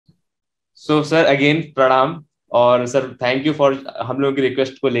So sir again प्रणाम। और sir thank you for हम लोगों की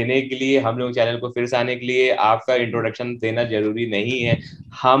रिक्वेस्ट को लेने के लिए, हम लोग चैनल को फिर से आने के लिए। आपका इंट्रोडक्शन देना जरूरी नहीं है,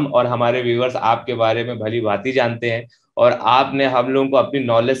 हम और हमारे व्यूअर्स आपके बारे में भली भांति जानते हैं। और आपने हम लोगों को अपनी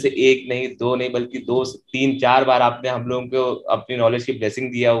नॉलेज से एक नहीं दो नहीं बल्कि दो तीन चार बार आपने हम लोगों को अपनी नॉलेज की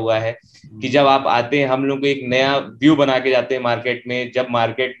ब्लेसिंग दिया हुआ है कि जब आप आते हैं हम लोग को एक नया व्यू बना के जाते हैं मार्केट में। जब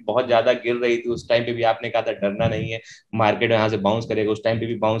मार्केट बहुत ज्यादा गिर रही थी उस टाइम पे भी आपने कहा था डरना नहीं है, मार्केट यहाँ से बाउंस करेगा। उस टाइम पे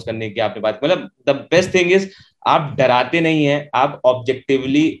भी बाउंस करने की आपने बात, मतलब द बेस्ट थिंग इज आप डराते नहीं हैं, आप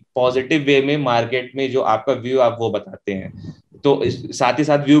ऑब्जेक्टिवली पॉजिटिव वे में मार्केट में जो आपका व्यू आप वो बताते हैं। तो साथ ही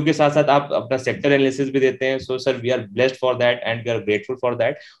साथ व्यू के साथ साथ आप अपना सेक्टर एनालिसिस भी देते हैं। So sir we are blessed for that and we are grateful for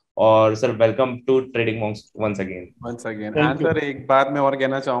that. और sir welcome to trading Monks once again. And sir एक बात मैं और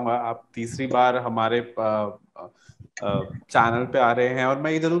कहना चाहूंगा, आप तीसरी बार हमारे चैनल पे आ रहे हैं, और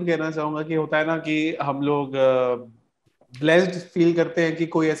मैं ये जरूर कहना चाहूंगा कि होता है ना कि हम लोग ब्लेस्ड फील करते हैं कि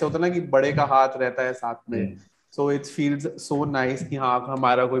कोई ऐसा होता है ना कि बड़े का हाथ रहता है साथ में। So it feels so nice कि हाँ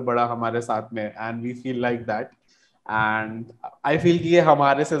हमारा कोई बड़ा हमारे साथ में, and we feel like that. And I feel कि ये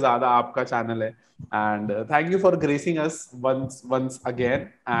हमारे से ज्यादा आपका चैनल है। and thank you for gracing us once again,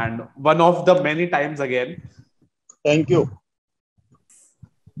 and one of the many times again. Thank you.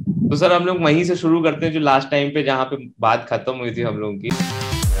 तो सर हम लोग वहीं से शुरू करते हैं जो लास्ट टाइम पे जहां पे बात खत्म हुई थी हम लोगों की।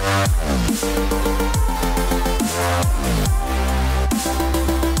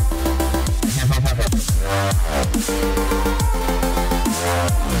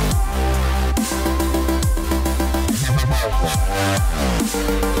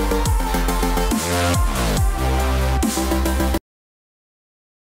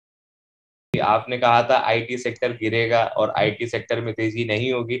 आपने कहा था आईटी सेक्टर गिरेगा और आईटी सेक्टर में तेजी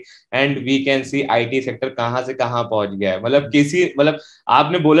नहीं होगी, and we can see IT sector कहां से कहां पहुंच गया है। मतलब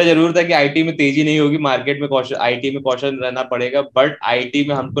आपने बोला जरूर था कि आईटी में तेजी नहीं होगी, मार्केट में कॉशन, आईटी में कॉशन रहना पड़ेगा, बट आईटी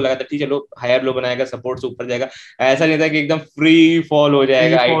में हमको लगा था ठीक चलो हायर लो बनाएगा, सपोर्ट से ऊपर जाएगा। ऐसा नहीं था कि एकदम फ्री फॉल हो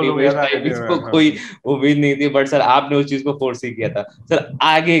जाएगा आईटी में, इस टाइप की कोई उम्मीद नहीं थी, बट सर आपने उस चीज को फोर्स ही किया था। सर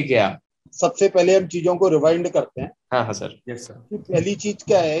आगे क्या? सबसे पहले हम चीजों को रिवाइंड करते हैं। हाँ सर। Yes sir. पहली चीज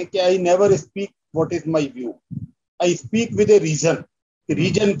क्या है कि I never speak what is my view, I speak with A reason.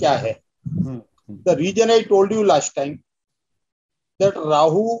 Reason क्या है? The reason I told you last time that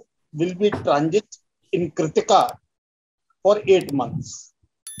Rahu will be transit in Kritika for 8 months.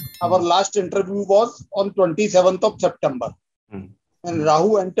 Our last interview was on 27th of September, and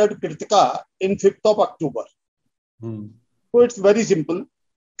Rahu entered Kritika in 5th of October. So it's very simple.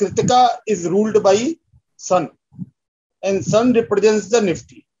 Kritika is ruled by Sun, and Sun represents the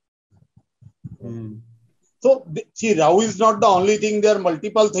Nifty. So see, Rahu is not the only thing. There are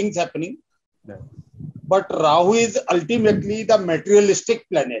multiple things happening, but Rahu is ultimately the materialistic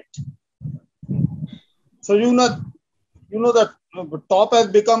planet. So you know that top has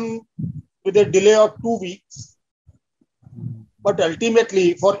become with a delay of 2 weeks, but ultimately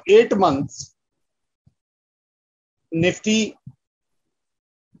for 8 months, Nifty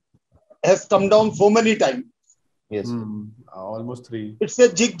has come down so many times. Yes. Almost 3. It's a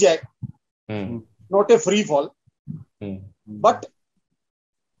zigzag, not a free fall. But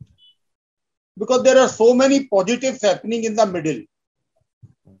because there are so many positives happening in the middle,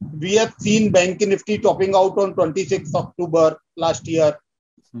 we have seen Bank Nifty topping out on 26th October last year.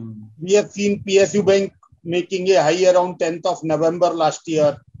 We have seen PSU Bank making a high around 10th of November last year.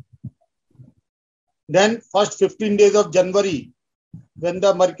 Then first 15 days of January, when the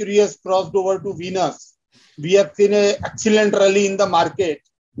Mercury has crossed over to Venus, we have seen an excellent rally in the market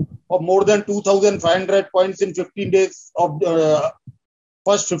of more than 2,500 points in 15 days of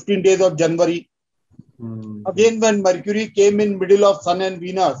first 15 days of January. Again, when Mercury came in middle of Sun and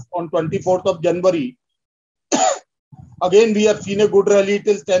Venus on 24th of January, again we have seen a good rally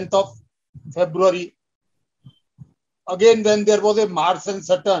till 10th of February. Again, when there was a Mars and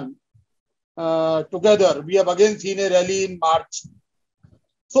Saturn together, we have again seen a rally in March.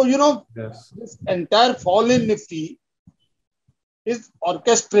 So, this entire fall in Nifty is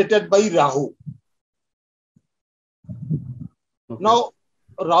orchestrated by Rahu. Okay. Now,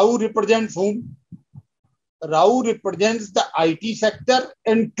 Rahu represents whom? Rahu represents the IT sector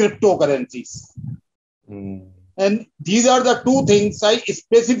and cryptocurrencies. And these are the two things I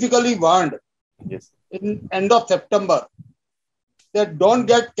specifically warned in end of September, that don't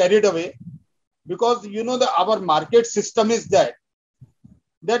get carried away, because our market system is that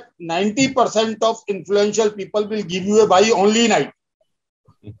 90% of influential people will give you a buy only night.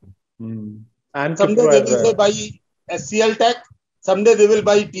 And someday they will say buy SCL Tech, someday they will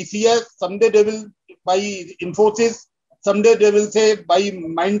buy TCS, someday they will buy Infosys, someday they will say buy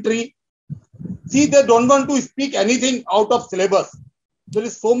Mindtree. See, they don't want to speak anything out of syllabus. There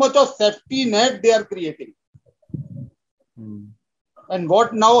is so much of safety net they are creating. And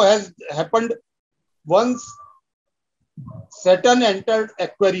what now has happened, once Saturn entered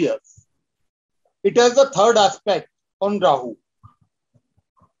Aquarius, it has the third aspect on Rahu.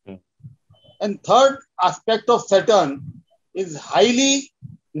 And third aspect of Saturn is highly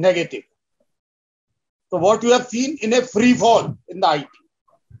negative. So what you have seen in a free fall in the IT.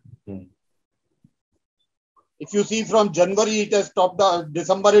 If you see from January, it has topped out,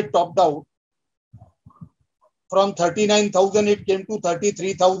 December it topped out. From 39,000, it came to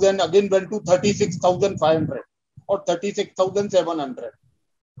 33,000, again went to 36,500 or 36,700.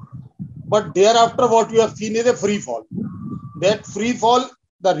 But thereafter, what you have seen is a free fall. That free fall,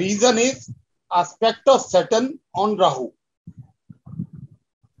 the reason is aspect of Saturn on Rahu.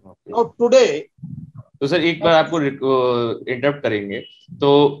 Now today, तो sir एक बार आपको interrupt करेंगे,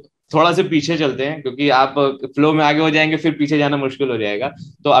 तो थोड़ा से पीछे चलते हैं, क्योंकि आप फ्लो में आगे हो जाएंगे फिर पीछे जाना मुश्किल हो जाएगा.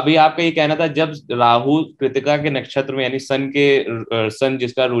 तो अभी आपका ये कहना था, जब राहु कृतिका के नक्षत्र में, यानी सन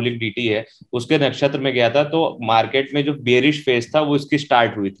जिसका रूलिंग डीटी है उसके नक्षत्र में गया था, तो मार्केट में जो बेरिश फेज था वो इसकी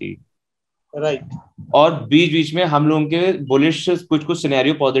स्टार्ट हुई थी. राइट. और बीच बीच में हम लोगों के बुलिश कुछ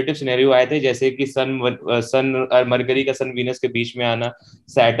सिनेरियो, पॉजिटिव सिनेरियो आए थे, जैसे कि सन मरकरी का सन वीनस के बीच में आना,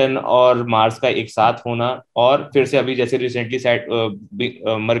 सैटर्न और मार्स का एक साथ होना, और फिर से अभी जैसे रिसेंटली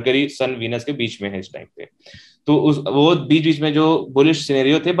मरकरी सन वीनस के बीच में है इस टाइम पे. तो वो बीच बीच में जो बुलिश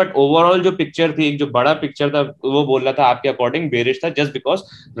सिनेरियो थे, बट ओवरऑल जो पिक्चर थी, एक जो बड़ा पिक्चर था, वो बोल रहा था आपके अकॉर्डिंग बेरिश था, just because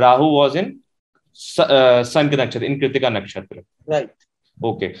Rahu was in सन के नक्षत्र, इन कृतिका नक्षत्र. राइट.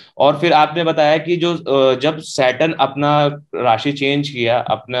 ओके. और फिर आपने बताया कि जो जब सैटर्न अपना राशि चेंज किया,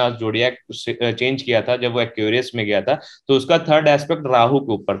 अपना जोडियाक चेंज किया था, जब वो एक्वेरियस में गया था, तो उसका थर्ड एस्पेक्ट राहु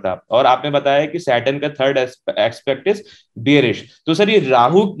के ऊपर था. और आपने बताया कि सैटर्न का थर्ड एस्पेक्ट इज बेरिश. तो सर ये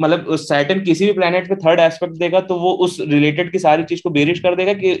राहु, मतलब सैटर्न किसी भी प्लेनेट पे थर्ड एस्पेक्ट देगा तो वो उस रिलेटेड की सारी चीज को बेरिश कर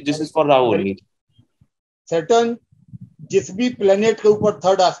देगा, कि this is for Rahu only? Saturn जिस भी प्लेनेट के ऊपर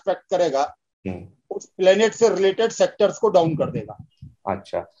थर्ड एस्पेक्ट करेगा, उस प्लेनेट से रिलेटेड सेक्टर्स को डाउन कर देगा.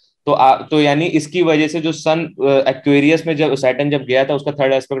 अच्छा. तो यानी इसकी वजह से जो सन एक्वेरियस में जब सैटर्न जब गया था, उसका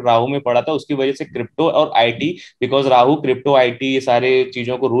थर्ड एस्पेक्ट राहु में पड़ा था, उसकी वजह से क्रिप्टो और IT, because Rahu crypto IT ये सारे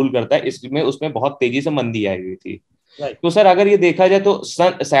चीजों को रूल करता है, इसमें उसमें बहुत तेजी से मंदी आई हुई थी. तो सर अगर ये देखा जाए तो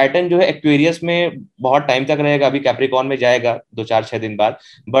सैटर्न जो है एक्वेरियस में बहुत टाइम तक रहेगा, अभी कैप्रिकॉर्न में जाएगा 2-4-6 दिन बाद,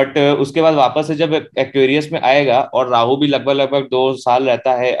 बट उसके बाद वापस से जब एक्वेरियस में आएगा, और राहु भी लगभग 2 साल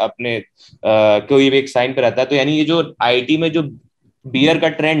रहता है अपने कोई भी एक साइन पे रहता है, तो यानी ये जो आईटी में जो बियर का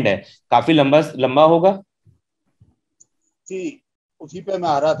ट्रेंड है काफी लंबा होगा. उसी पे मैं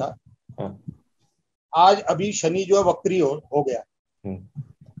आ रहा था. आज अभी शनि जो है वक्री हो गया.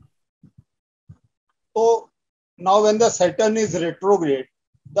 तो now when the Saturn is retrograde,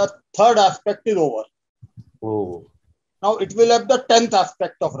 the third aspect is over. Now it will have the 10th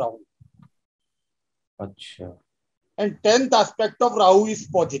aspect of Rahu. अच्छा. And 10th aspect of Rahu is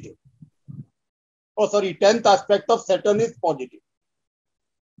positive. 10th aspect of Saturn is positive.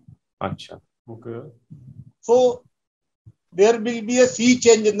 अच्छा. Okay. So there will be a sea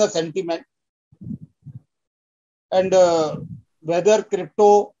change in the sentiment, and whether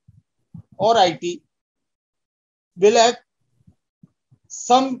crypto or IT will have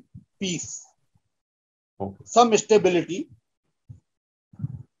some peace, some stability.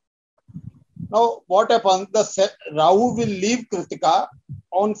 Now, what happens? The Rahu will leave Kritika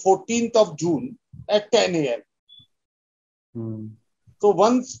on 14th of June at 10 a.m. So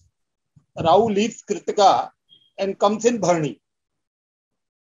once Rahu leaves Kritika and comes in Bharni,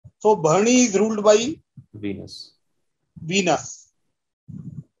 so Bharni is ruled by Venus.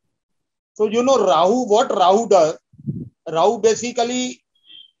 So you know Rahu, what Rahu does? Rahu basically,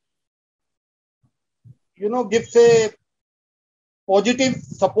 gives a positive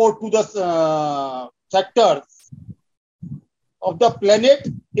support to the sectors of the planet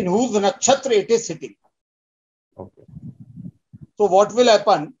in whose nakshatra it is sitting. Okay. So what will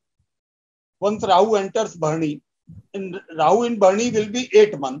happen once Rahu enters Bharni? Rahu in Bharni will be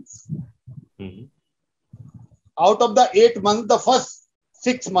 8 months. Out of the 8 months, the first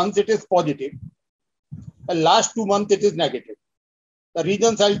 6 months it is positive. The last 2 months it is negative. The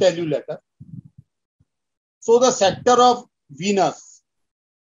reasons I'll tell you later. So the sector of Venus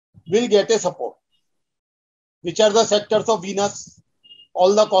will get a support. Which are the sectors of Venus?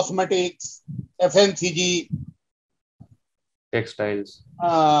 All the cosmetics, FMCG, textiles,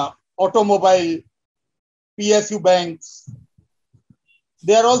 automobile, PSU banks.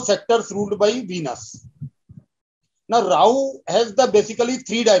 They are all sectors ruled by Venus. Now Rahu has the basically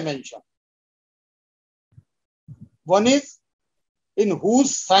 3 dimensions. One is in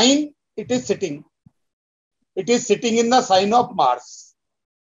whose sign it is sitting. It is sitting in the sign of Mars.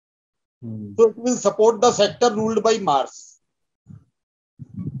 So it will support the sector ruled by Mars.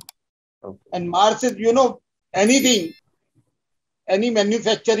 Okay. And Mars is, anything, any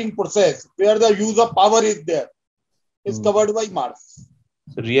manufacturing process where the use of power is there is covered by Mars.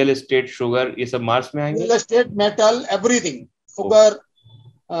 So real estate, sugar, ये सब Mars में आएंगे? Real estate, metal, everything, sugar,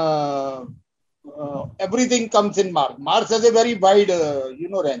 everything comes in Mars. Mars has a very wide,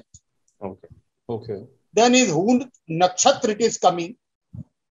 range. Okay. Okay. Then is whose nakshatra it is coming.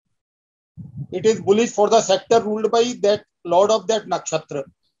 It is bullish for the sector ruled by that lord of that nakshatra.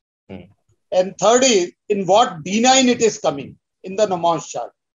 And third is in what D9 it is coming in the Namas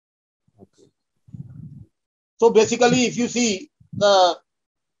chart. Okay. So basically, if you see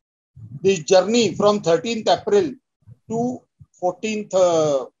this journey from 13th April to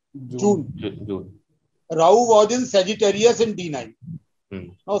 14th June, Rahu was in Sagittarius in D9.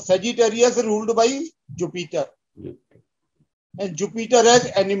 Now Sagittarius ruled by Jupiter. And Jupiter has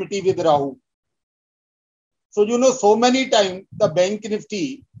enmity with Rahu. So, so many times the Bank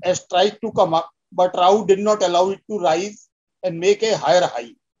Nifty has tried to come up, but Rahu did not allow it to rise and make a higher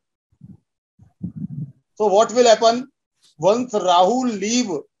high. So what will happen? Once Rahu leave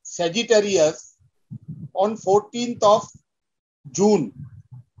Sagittarius on 14th of June,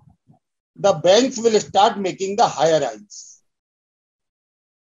 the banks will start making the higher highs.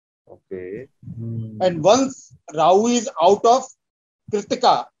 Okay. And once Rahu is out of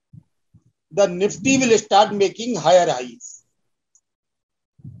Kritika, the Nifty will start making higher highs.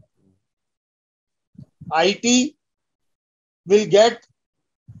 IT will get,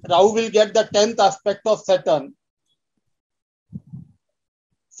 Rahu will get the 10th aspect of Saturn.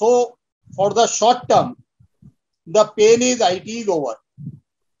 So for the short term, the pain is IT is over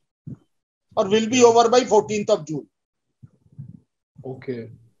or will be over by 14th of June.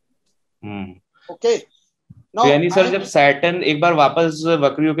 Okay. Okay. तो यानी sir जब Saturn एक बार वापस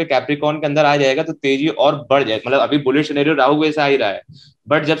वक्रियों के Capricorn के अंदर आ जाएगा तो तेजी और बढ़ जाएगी. मतलब अभी बुलिश सिनेरियो राहु वैसा ही रहा है,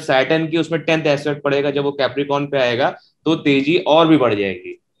 बट जब सैटर्न की उसमें 10th एस्पेक्ट पड़ेगा, जब वो कैप्रिकॉर्न पे आएगा तो तेजी और भी बढ़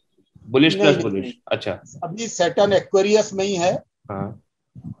जाएगी. Bullish plus bullish. अच्छा, अभी सैटर्न एक्वेरियस में ही है. हाँ.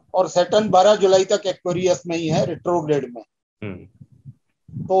 और सैटर्न 12 जुलाई तक एक्वेरियस में ही है, रेट्रोग्रेड में.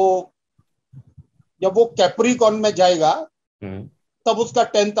 तो जब वो कैप्रिकॉर्न में जाएगा तब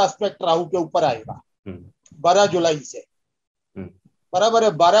उसका 10th एस्पेक्ट राहु के ऊपर आएगा 12 जुलाई से. बराबर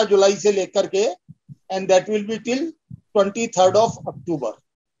है, 12 जुलाई से लेकर के, and that will be till 23rd of October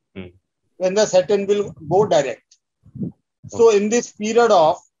when the Saturn will go direct. So in this period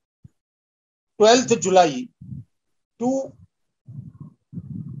of 12th July to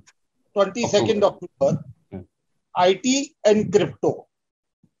 22nd October, IT and crypto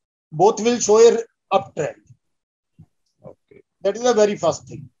both will show a uptrend. Okay. That is the very first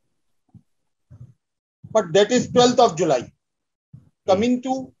thing. But that is 12th of July. Coming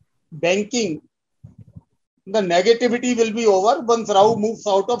to banking, the negativity will be over once Rahu moves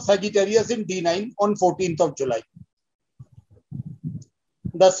out of Sagittarius in D9 on 14th of July.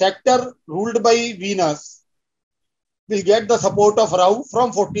 The sector ruled by Venus will get the support of Rahu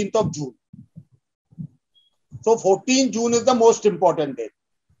from 14th of June. So 14th June is the most important day.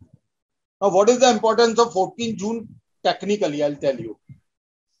 Now what is the importance of 14th June technically? I'll tell you.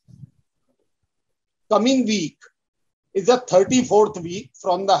 Coming week is the 34th week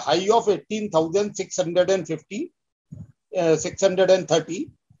from the high of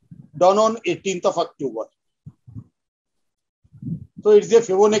 18,630 down on 18th of October. So it's a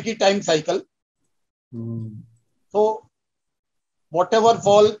Fibonacci time cycle. So whatever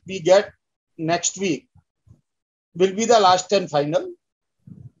fall we get next week will be the last and final,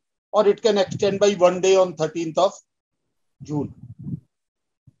 or it can extend by one day on 13th of June.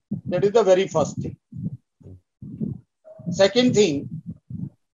 That is the very first thing. Second thing,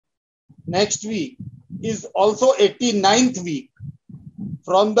 next week is also 89th week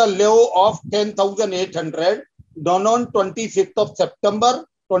from the low of 10,800 down on 25th of September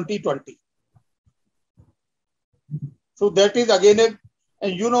 2020. So that is again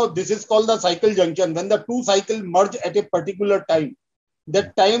and this is called the cycle junction. When the two cycles merge at a particular time,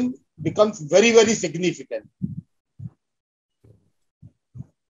 that time becomes very, very significant.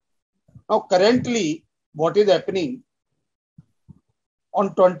 Now currently what is happening,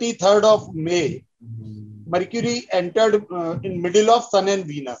 on 23rd of May, Mercury entered in middle of Sun and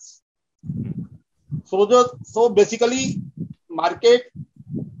Venus. So basically, market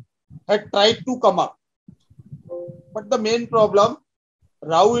had tried to come up. But the main problem,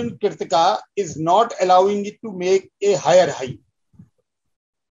 Rahu in Kritika is not allowing it to make a higher high.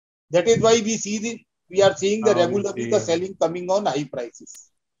 That is why we are seeing the regularly the selling coming on high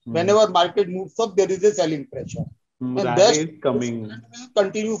prices. Whenever market moves up, there is a selling pressure. And Rally is coming. will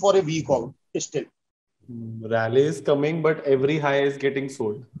continue for a week out still. Rally is coming, but every high is getting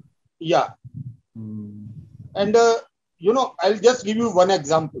sold. Yeah. And, I'll just give you one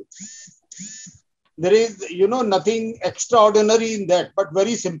example. There is, nothing extraordinary in that, but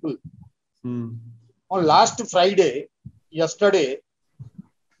very simple. On last Friday, yesterday,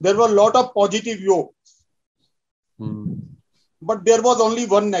 there were a lot of positive yokes. But there was only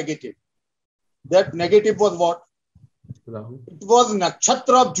one negative. That negative was what? Rahu. It was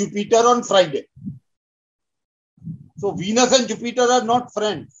nakshatra of Jupiter on Friday. So Venus and Jupiter are not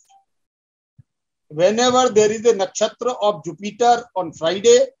friends. Whenever there is a nakshatra of Jupiter on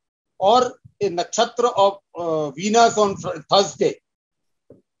Friday or a nakshatra of Venus on Thursday,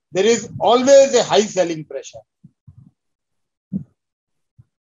 there is always a high selling pressure.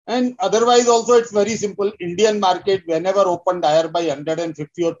 And otherwise also it's very simple. Indian market, whenever opened higher by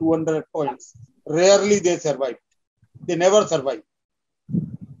 150 or 200 points, rarely they survive. They never survive.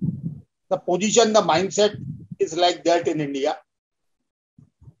 The position, the mindset is like that in India.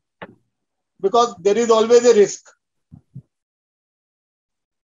 Because there is always a risk.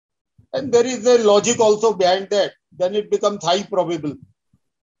 And there is a logic also behind that. Then it becomes high probable.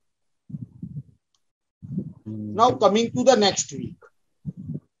 Now coming to the next week.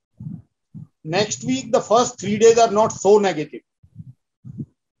 Next week, the first 3 days are not so negative.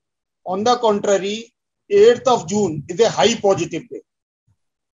 On the contrary, 8th of June is a high positive day.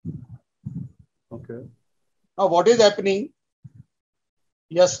 Okay. Now what is happening?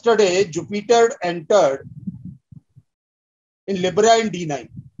 Yesterday, Jupiter entered in Libra in D9.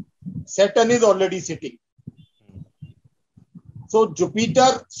 Saturn is already sitting. So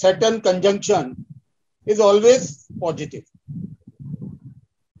Jupiter-Saturn conjunction is always positive.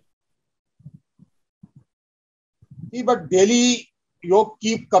 See, but daily yoke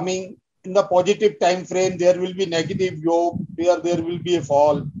keep coming. In the positive time frame, there will be negative yoke, where there will be a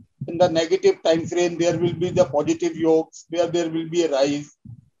fall. In the negative time frame, there will be the positive yokes, where there will be a rise.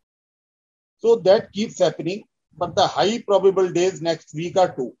 So that keeps happening. But the high probable days next week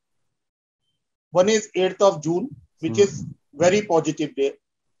are 2. One is 8th of June, which is very positive day.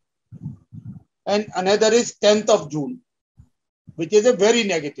 And another is 10th of June, which is a very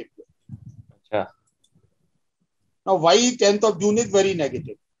negative day. Yeah. Now, why 10th of June is very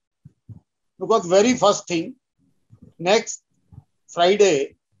negative? Because very first thing, next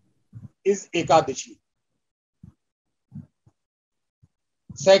Friday is Ekadashi.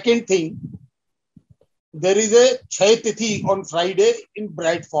 Second thing, there is a Chhay Tithi on Friday in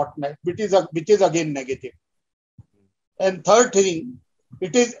bright fortnight, which is again negative. And third thing,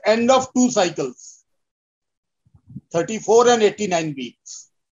 it is end of 2 cycles, 34 and 89 weeks.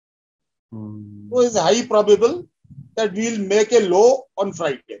 So it's high probable that we will make a low on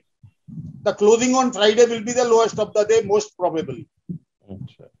Friday. The closing on Friday will be the lowest of the day, most probably.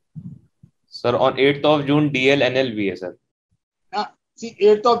 Sir, on 8th of June, DL, NL भी है, sir. See,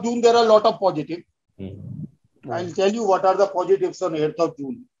 8th of June, there are a lot of positives. I'll tell you what are the positives on 8th of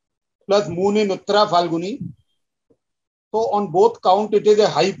June. Plus moon in Uttara Phalguni. So on both count, it is a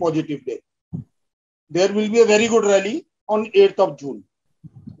high positive day. There will be a very good rally on 8th of June.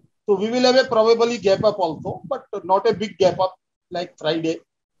 So we will have a probably gap up also, but not a big gap up like Friday.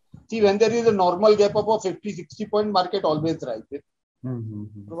 See, when there is a normal gap up of 50-60 point, market always rises.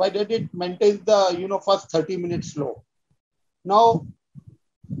 Provided it maintains the first 30 minutes low. Now,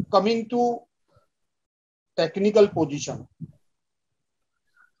 coming to technical position.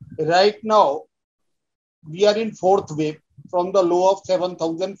 Right now, we are in 4th wave from the low of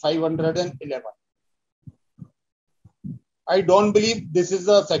 7,511. I don't believe this is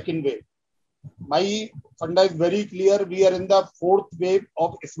the second wave. My funda is very clear. We are in the 4th wave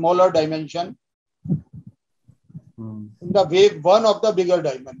of smaller dimension. In the wave 1 of the bigger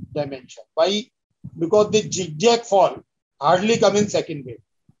dimension. Why? Because the zigzag fall hardly come in second wave.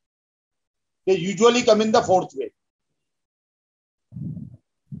 They usually come in the 4th wave.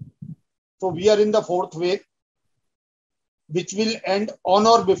 So we are in the 4th wave, which will end on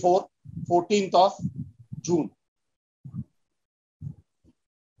or before 14th of June.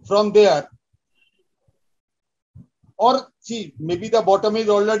 From there, or see, maybe the bottom is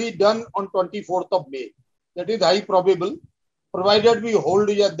already done on 24th of May. That is high probable, provided we hold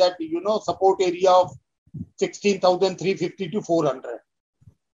that, support area of 16,350 to 400.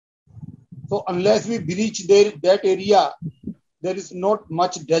 So unless we breach that area, there is not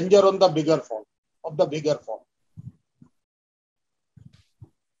much danger on the bigger fall,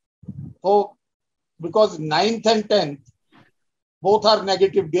 So because 9th and 10th, both are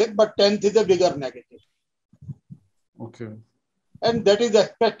negative days, but 10th is a bigger negative. Okay. And that is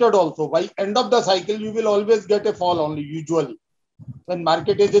expected also. By end of the cycle, you will always get a fall only, usually. When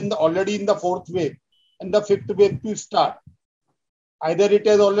market is already in the fourth wave and the fifth wave to start. Either it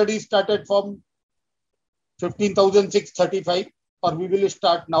has already started from 15,635 or we will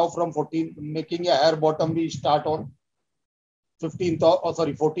start now from 14, making a higher bottom. We start on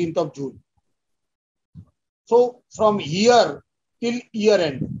 14th of June. So from here till year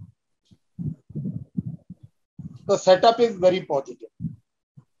end, the setup is very positive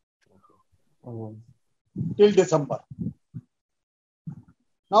till December.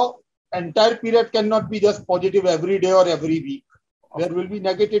 Now, entire period cannot be just positive every day or every week. There will be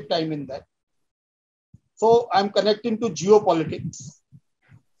negative time in that. So I'm connecting to geopolitics.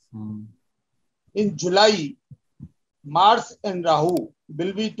 In July, Mars and Rahu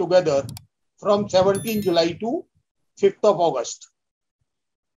will be together from 17 July to 5th of August.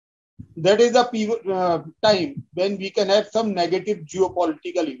 That is the time when we can have some negative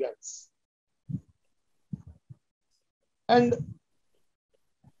geopolitical events. And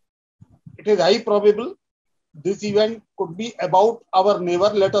it is high probable this event could be about our neighbor.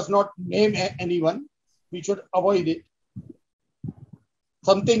 Let us not name anyone. We should avoid it.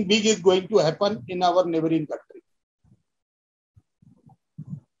 Something big is going to happen in our neighboring country.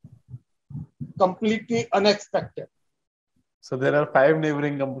 Completely unexpected. So there are 5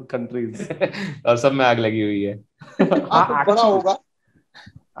 neighboring countries. और सब में आग लगी हुई है. हाँ, बड़ा होगा.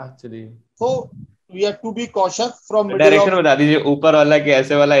 Actually. So we have to be cautious from direction बता दीजिए, ऊपर वाला कि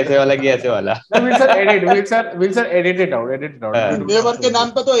ऐसे वाला कि ऐसे वाला. We'll sir edit it out. Neighbour के नाम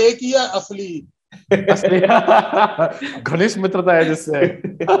पे तो एक ही है असली. घनिष्ठ मित्रता है जिससे.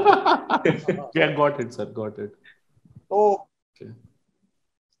 Yeah, got it, sir. Got it. So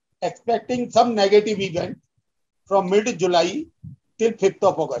expecting some negative event from mid-July till 5th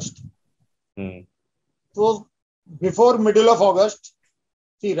of August. So before middle of August,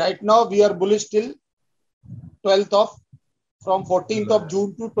 see, right now we are bullish till 12th of, from 14th of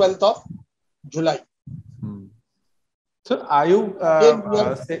June to 12th of July. So are you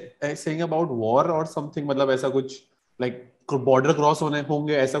saying about war or something? मतलब ऐसा कुछ like border cross होने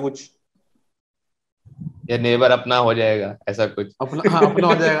होंगे ऐसा कुछ? या neighbour अपना हो जाएगा ऐसा कुछ? अपना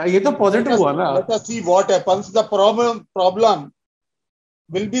हो जाएगा. ये तो positive हुआ ना. Let us see what happens. The problem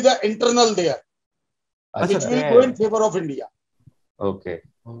will be the internal there, which will go in favor of India. Okay.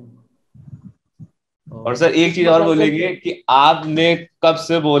 और सर एक चीज और बोलेंगे कि आपने कब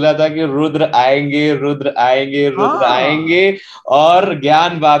से बोला था कि रुद्र आएंगे और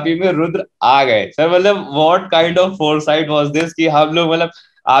ज्ञान वापी में रुद्र आ गए. सर मतलब what kind of foresight was this कि हम लोग मतलब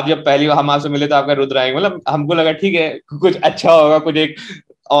आप जब पहली बार हम आपसे मिले तो आपका रुद्र आएंगे, मतलब हमको लगा ठीक है कुछ अच्छा होगा, कुछ एक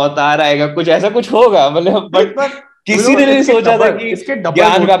अवतार आएगा, कुछ ऐसा कुछ होगा, मतलब बट किसी ने नहीं सोचा था कि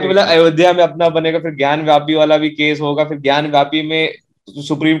ज्ञान व्यापी मतलब अयोध्या में अपना बनेगा, फिर ज्ञान व्यापी वाला भी केस होगा, फिर ज्ञान व्यापी में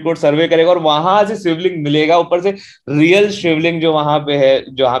सुप्रीम कोर्ट सर्वे करेगा और वहां से शिवलिंग मिलेगा, ऊपर से रियल शिवलिंग जो वहां पे है,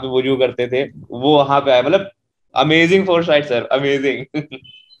 जो वहां पे वजू करते थे वो वहां पे आया. मतलब amazing foresight sir, amazing.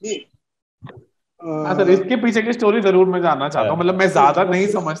 Sir इसके पीछे की स्टोरी जरूर मैं जानना चाहता हूँ, मतलब मैं ज्यादा नहीं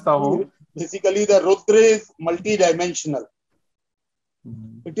समझता हूँ. Basically the Rudra is multi dimensional.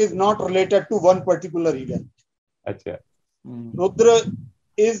 It is not related to one particular event. अच्छा. Rudra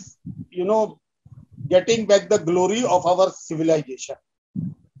is getting back the glory of our civilization.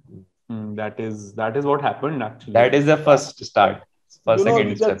 That is what happened actually. That is the first start.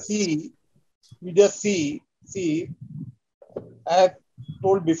 Second step. We just see, I have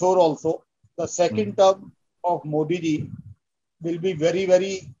told before also, the second term of Modi ji will be very,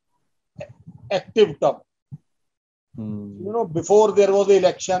 very active term. Before there was the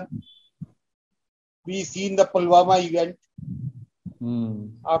election, we seen the Pulwama event.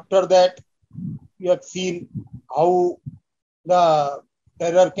 After that, we have seen how the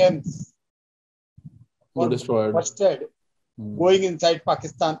terror camps were destroyed, busted, going inside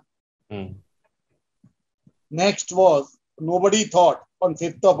Pakistan. Next was, nobody thought on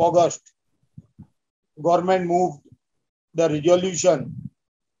 5th of August, government moved the resolution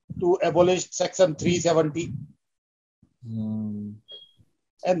to abolish section 370.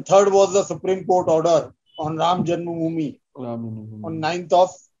 And third was the Supreme Court order on Ram Janmabhoomi on 9th of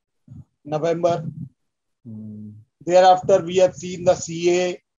November. Thereafter, we have seen the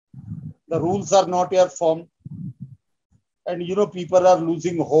CA. The rules are not yet formed, and people are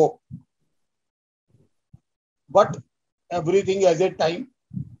losing hope. But everything has a time.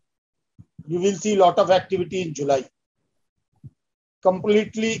 You will see a lot of activity in July.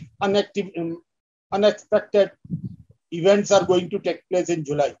 Completely unexpected events are going to take place in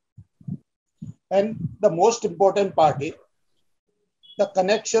July. And the most important part is the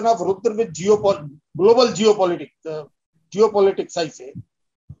connection of Rudra with global geopolitics. geopolitics, I say,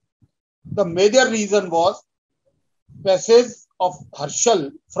 the major reason was passage of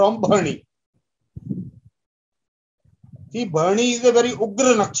Harshal from Bharni. See, Bharni is a very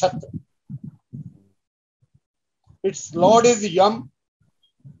Ugra Nakshatra. Its lord is Yam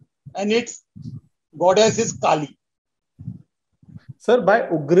and its goddess is Kali. Sir, by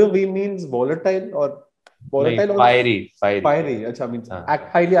Ugra we means volatile or volatile or fiery. Fiery. Acha, means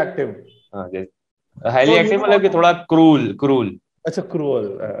highly active. Yes. Highly active मतलब कि थोड़ा cruel. Acha,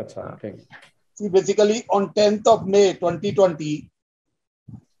 cruel. Acha, okay. See, basically on 10th of May 2020,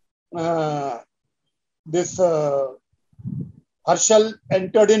 this Harshal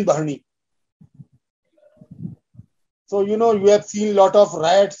entered in Bharni. So, you know, you have seen a lot of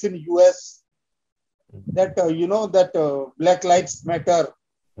riots in US that, Black Lives Matter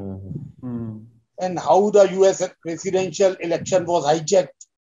and how the US presidential election was hijacked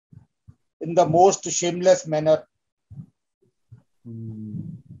in the most shameless manner.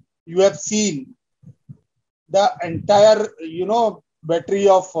 You have seen the entire, battery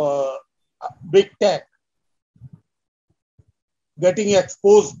of big tech getting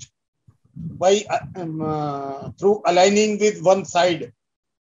exposed by through aligning with one side.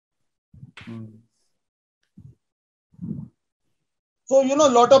 So, a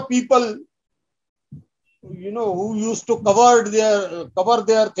lot of people, who used to cover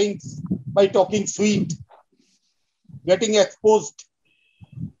their things by talking sweet, getting exposed.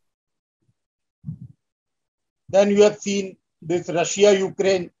 Then you have seen this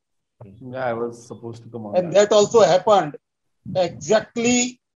Russia-Ukraine. Yeah, I was supposed to come on. And that also happened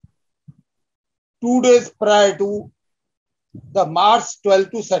exactly 2 days prior to the Mars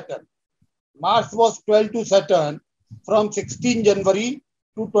 12 to Saturn. Mars was 12 to Saturn from 16 January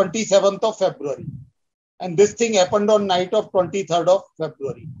to 27th of February. And this thing happened on night of 23rd of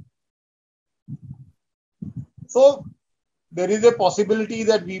February. So there is a possibility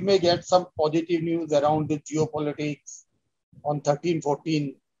that we may get some positive news around the geopolitics on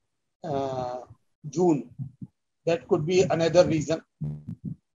 13-14 June. That could be another reason.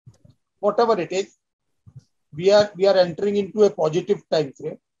 Whatever it is, we are entering into a positive time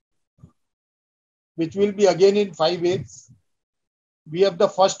frame, which will be again in 5 waves. We have the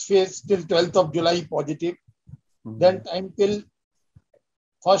first phase till 12th of July positive, then time till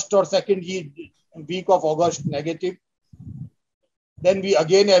first or second week of August negative. Then we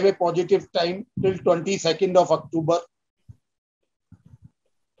again have a positive time till 22nd of October.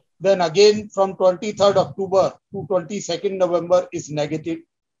 Then again from 23rd October to 22nd November is negative.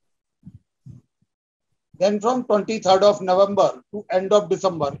 Then from 23rd of November to end of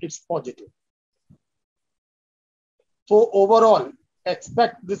December, it's positive. So overall,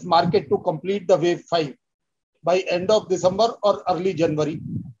 expect this market to complete the wave 5 by end of December or early January.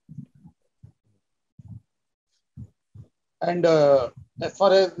 And as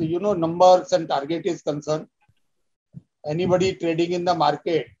far as, numbers and target is concerned, anybody trading in the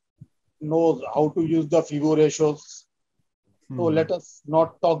market knows how to use the FIBO ratios. So let us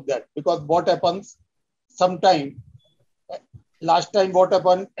not talk that, because what happens sometime, last time what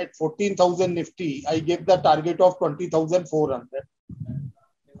happened at 14,000 Nifty, I gave the target of 20,400.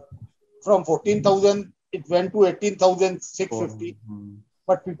 From 14,000, it went to 18,650.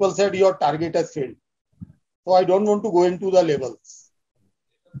 But people said your target has failed. So I don't want to go into the levels.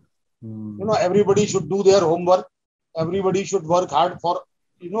 Everybody should do their homework. Everybody should work hard for,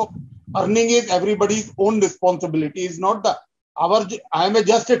 earning is everybody's own responsibility. It's not I am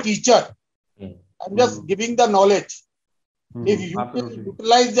just a teacher. I'm just giving the knowledge. If you can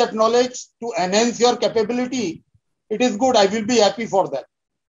utilize that knowledge to enhance your capability, it is good. I will be happy for that.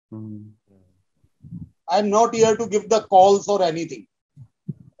 I'm not here to give the calls or anything.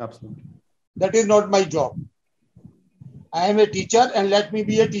 Absolutely. That is not my job. I am a teacher and let me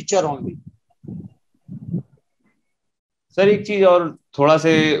be a teacher only. Sir एक चीज और थोड़ा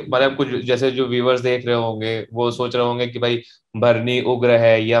से मतलब कुछ जैसे जो viewers देख रहे होंगे वो सोच रहे होंगे कि भाई भरनी उग्र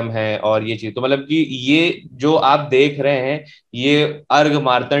है यम है और ये चीज, तो मतलब कि ये जो आप देख रहे हैं ये अर्घ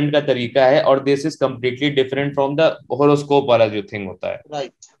मार्तंड का तरीका है और this is completely different from the horoscope वाला जो थिंग होता है.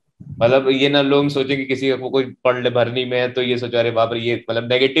 राइट. मतलब ये ना लोग सोचे कि किसी को कोई पढ़ ले भरनी में है तो ये सोचो अरे बाप रे ये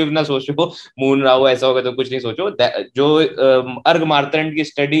मतलब नेगेटिव ना सोचो, मून राहु ऐसा होगा तो कुछ नहीं सोचो. जो अर्घ मार्तंड की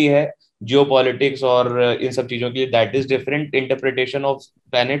स्टडी है जियोपॉलिटिक्स और इन सब चीजों की, that is different interpretation of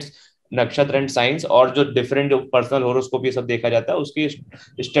planets, नक्षत्र एंड साइंस, और जो डिफरेंट जो पर्सनल होरोस्कोप ये सब देखा जाता है उसकी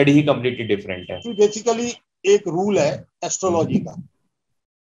स्टडी ही कंप्लीटली डिफरेंट है. बेसिकली एक रूल है एस्ट्रोलॉजी का,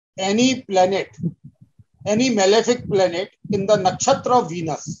 any planet, any malefic planet in the nakshatra of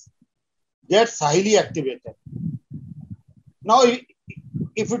Venus gets highly activated. Now,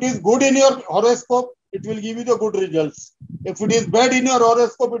 if it is good in your horoscope, it will give you the good results. If it is bad in your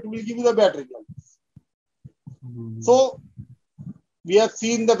horoscope, it will give you the bad results. So we have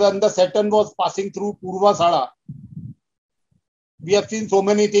seen that when the Saturn was passing through Purva Sada, we have seen so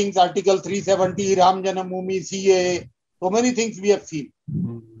many things, Article 370, Ram Janamumi, CAA, so many things we have seen.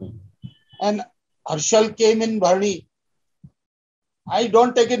 And Harshal came in Bharni. I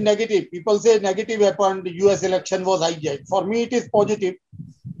don't take it negative. People say negative happened, the US election was hijacked. For me, it is positive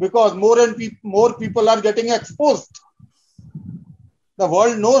because more people are getting exposed. The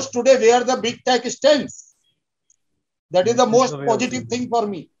world knows today where the big tech stands. That is the most positive thing for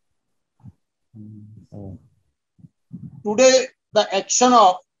me. Today, the action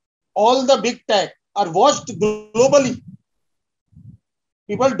of all the big tech are watched globally.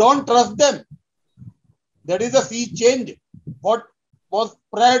 People don't trust them. That is a sea change. What was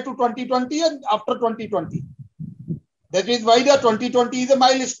prior to 2020 and after 2020. That is why the 2020 is a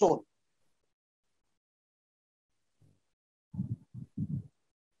milestone.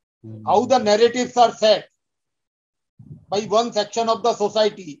 How the narratives are set by one section of the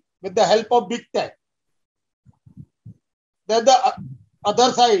society with the help of big tech. That the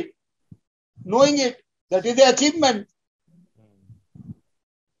other side, knowing it, that is the achievement.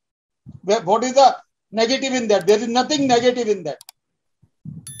 What is the negative in that? There is nothing negative in that.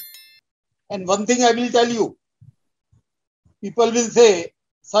 And one thing I will tell you, people will say,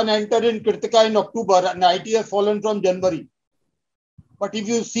 Sun entered in Kritika in October and IT has fallen from January. But if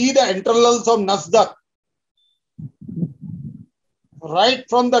you see the internals of Nasdaq, right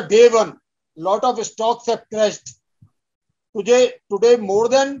from the day one, lot of stocks have crashed. Today more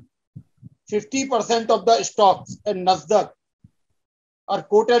than 50% of the stocks in Nasdaq are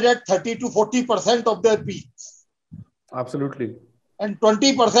quoted at 30 to 40% of their peaks. Absolutely. And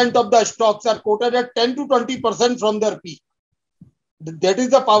 20% of the stocks are quoted at 10 to 20% from their peak. That is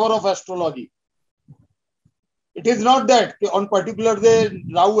the power of astrology. It is not that on particular day,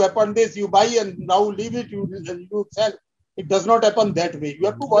 now happened this, you buy and now leave it, you sell. It does not happen that way. You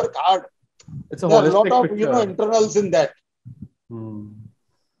have to work hard. It's a there are a lot holistic of picture. internals in that.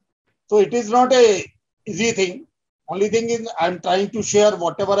 So it is not a easy thing. Only thing is I'm trying to share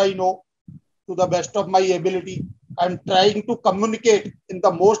whatever I know to the best of my ability. I'm trying to communicate in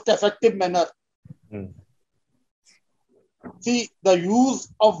the most effective manner. See, the use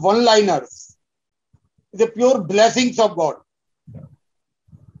of one-liners is a pure blessings of God.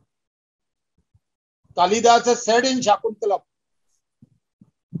 Kalidas has said in Shakuntalam,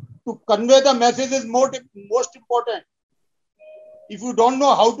 to convey the message is most important. If you don't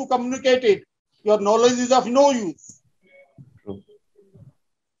know how to communicate it, your knowledge is of no use.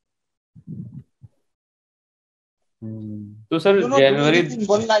 So, sir, January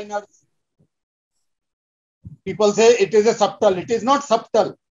one-liners. People say it is a subtle. It is not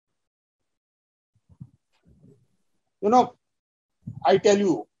subtle. You know, I tell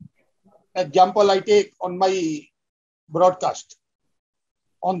you, example I take on my broadcast.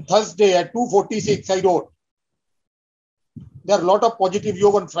 On Thursday at 2:46, I wrote, there are a lot of positive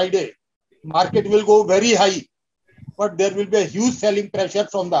yoga on Friday. Market will go very high, but there will be a huge selling pressure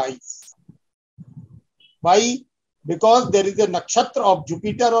from the highs. Why? Because there is a nakshatra of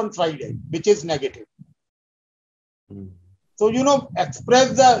Jupiter on Friday, which is negative. So, you know,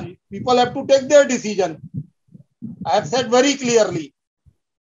 express the people have to take their decision. I have said very clearly.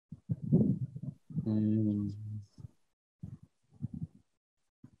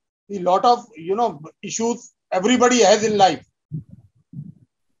 A lot of, issues everybody has in life.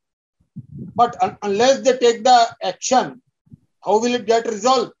 But unless they take the action, how will it get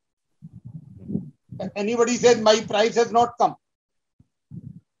resolved? Anybody says my price has not come.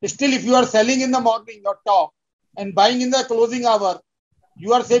 Still, if you are selling in the morning your top and buying in the closing hour,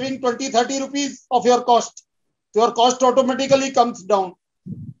 you are saving 20-30 rupees of your cost. Your cost automatically comes down.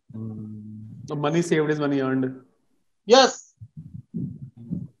 The money saved is money earned. Yes.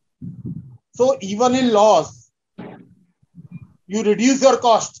 So even in loss, you reduce your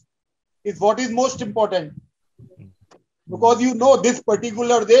cost is what is most important. Because you know this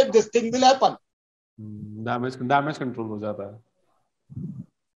particular day, this thing will happen. Damage control ho jata hai.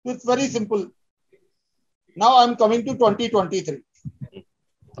 It's very simple. Now I'm coming to 2023.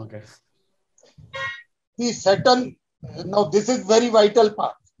 Okay. The Saturn, now this is very vital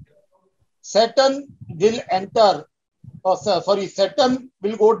part. Saturn will enter, Saturn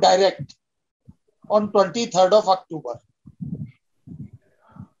will go direct on 23rd of October.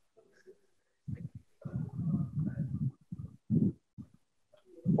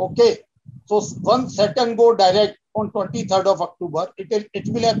 Okay. So once Saturn go direct on 23rd of October, it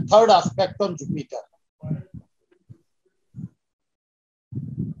will have third aspect on Jupiter.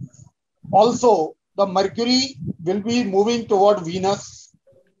 Also, the Mercury will be moving toward Venus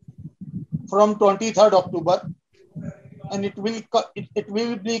from 23rd October, and it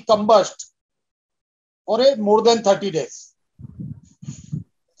will be combust for more than 30 days.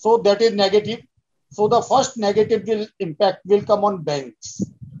 So that is negative. So the first negative impact will come on banks.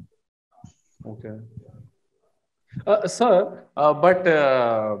 Okay. Sir, but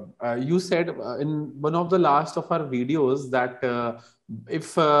you said in one of the last of our videos that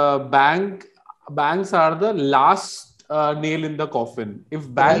if banks are the last nail in the coffin.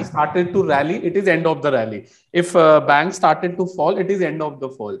 If banks started to rally, it is end of the rally. If banks started to fall, it is end of the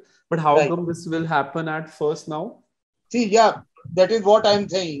fall. But how come this will happen at first now? See, yeah, that is what I'm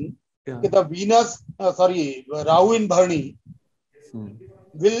saying. Yeah. The Venus, Rahu in Bharni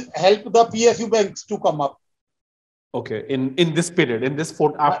will help the PSU banks to come up. Okay, in this period, in this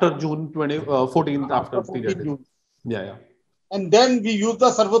after June 14th, after period. June. Yeah. And then we use the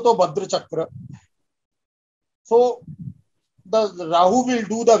Sarvato Bhadra Chakra. So the Rahu will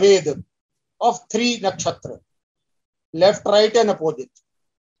do the Ved of 3 nakshatra, left, right, and opposite.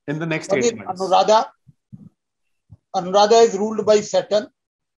 In the next 8 months. Anuradha is ruled by Saturn.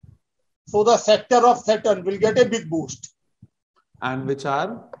 So the sector of Saturn will get a big boost. And which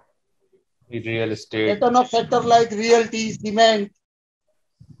are? Real estate. Pattern of sector like realty, cement,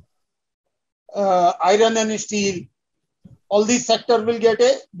 iron and steel. All these sectors will get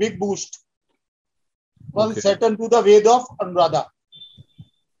a big boost once Saturn to the Ved of Anuradha.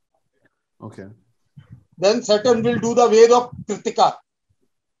 Okay. Then Saturn will do the Ved of Kritika.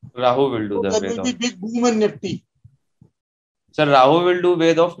 Rahu will do the Ved of. There will be big boom in Nifty. Sir, Rahu will do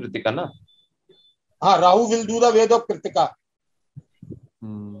Ved of Kritika, na? Rahu will do the Ved of Kritika.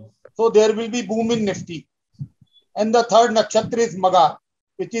 So there will be boom in Nifty. And the third nakshatra is Magha,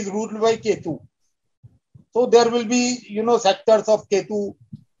 which is ruled by Ketu. So there will be, sectors of Ketu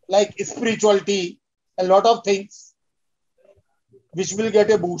like spirituality, a lot of things which will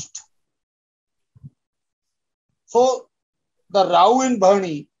get a boost. So the Rahu in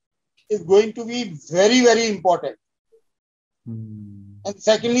Bharni is going to be very, very important. And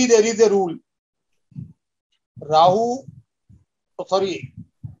secondly, there is a rule.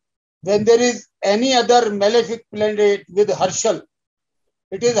 When there is any other malefic planet with Harshal,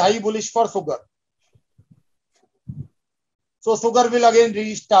 it is high bullish for sugar. So sugar will again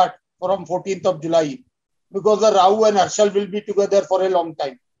restart from 14th of July because the Rahu and Harshal will be together for a long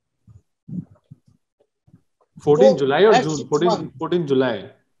time. 14 July or June? 14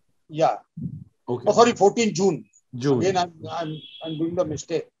 July. Yeah. Okay. 14 June. June. Again, I'm doing the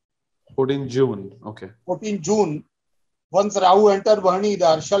mistake. 14 June. Okay. 14 June. Once Rahu enter Bharni, the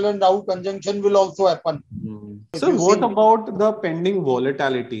Harshal and Rahu conjunction will also happen. So what about the pending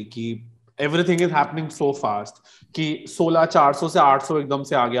volatility? Ki everything is happening so fast. Ki 16,400 से 800 एकदम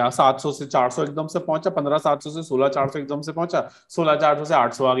से आ गया, 700 से 400 एकदम से पहुंचा, 15,700 से 16,400 एकदम से पहुंचा, 16,400 से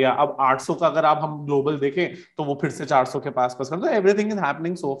 800 आ गया. अब 800 का अगर आप हम ग्लोबल देखें तो वो फिर से 400 के पास कर दो. Everything is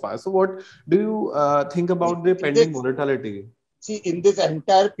happening so fast. So what do you think about the pending volatility? See, in this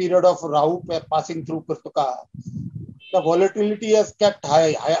entire period of Rahu passing through Kritika, the volatility has kept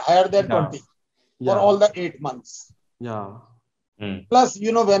higher than 20 for all the 8 months. Yeah. Plus,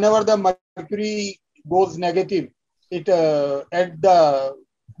 whenever the Mercury goes negative, it adds the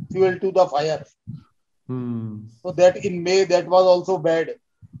fuel to the fire. So that in May, that was also bad.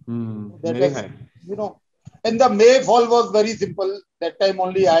 That is, and the May fall was very simple. That time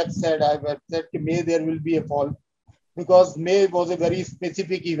only I have said May there will be a fall because May was a very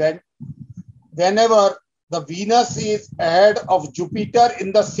specific event. Whenever the Venus is ahead of Jupiter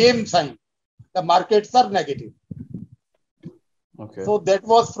in the same sign, the markets are negative. Okay. So that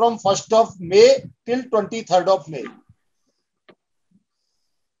was from 1st of May till 23rd of May.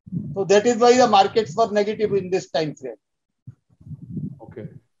 So that is why the markets were negative in this time frame. Okay.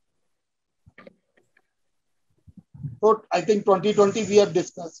 So I think 2020 we have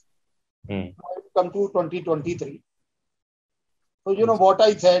discussed. Now we come to 2023. So what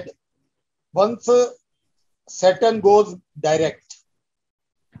I said, once Saturn goes direct,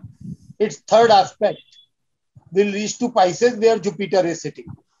 its third aspect will reach to Pisces where Jupiter is sitting.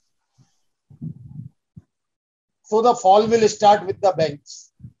 So the fall will start with the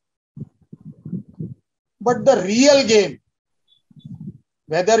banks. But the real game,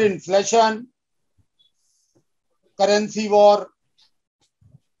 whether inflation, currency war,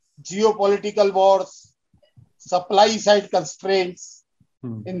 geopolitical wars, supply side constraints,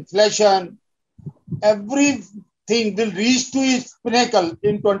 inflation, everything will reach to its pinnacle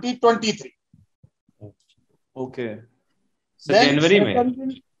in 2023. Okay. So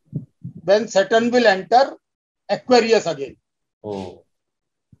January when Saturn will enter Aquarius again. Oh.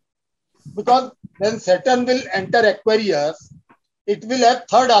 because when Saturn will enter Aquarius, it will have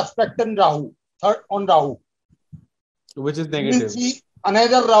third aspect on Rahu, which is you will negative. see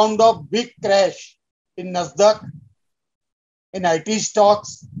another round of big crash in Nasdaq, in IT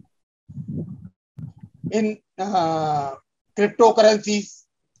stocks, in cryptocurrencies,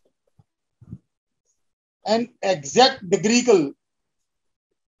 and exact degregal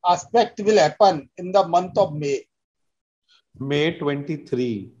aspect will happen in the month of May. May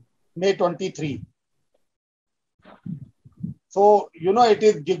 23. May 23. So, you know, it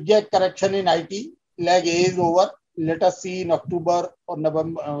is zigzag correction in IT. Leg A is over. Let us see in October or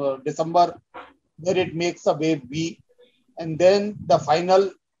November, December, where it makes a wave B. And then the final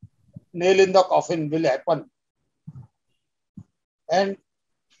nail in the coffin will happen. And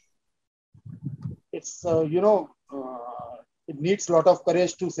it's, it needs a lot of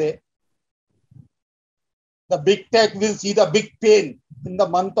courage to say. The big tech will see the big pain in the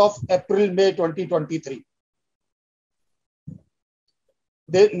month of April, May 2023.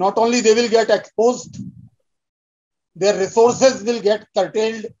 Not only they will get exposed, their resources will get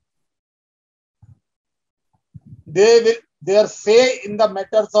curtailed. Their say in the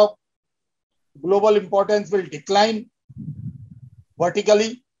matters of global importance will decline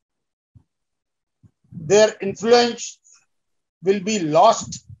vertically. Their influence will be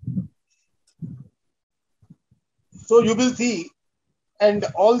lost. So you will see, and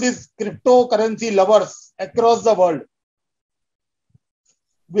all these cryptocurrency lovers across the world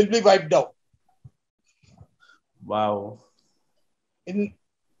will be wiped out. Wow. In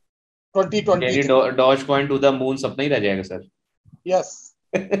 2020. Can you dodge coin to the moon सब नहीं रह जाएगा sir? Yes.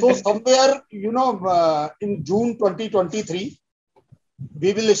 So somewhere, in June 2023,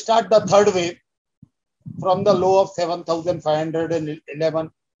 we will start the third wave from the low of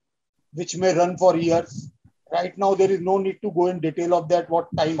 7,511, which may run for years. Right now, there is no need to go in detail of that, what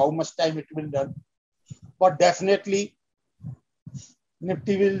time, how much time it will run. But definitely,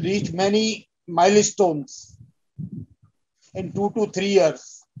 Nifty will reach many milestones in 2 to 3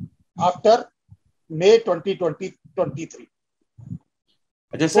 years after May 2023.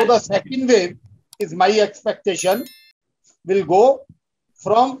 So the second wave is my expectation will go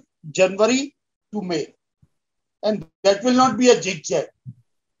from January to May. And that will not be a zigzag.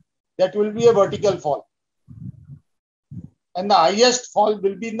 That will be a vertical fall. And the highest fall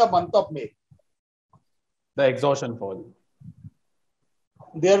will be in the month of May. The exhaustion fall.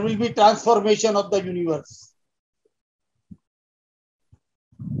 There will be transformation of the universe.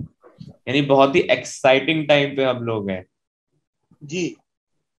 यानी बहुत ही exciting time पे हम लोग हैं. जी.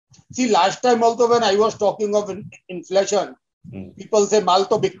 See, last time also when I was talking of inflation, people say माल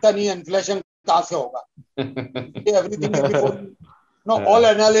तो बिकता नहीं है, inflation कहाँ से होगा? Everything is before. No, all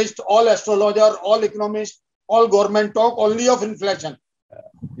analysts, all astrologers, all economists, all government talk only of inflation.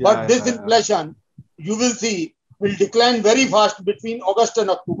 But this inflation, you will see, will decline very fast between August and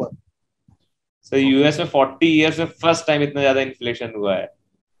October. So US में 40 years में first time इतना ज़्यादा inflation हुआ है.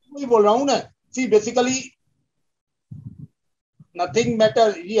 वही बोल रहा हूँ ना. See, basically, nothing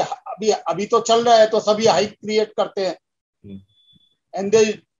matter. ये अभी तो चल रहा है तो सभी hype create करते हैं. And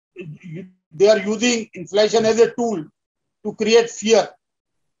they are using inflation as a tool to create fear.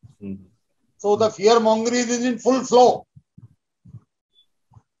 So the fear mongering is in full flow.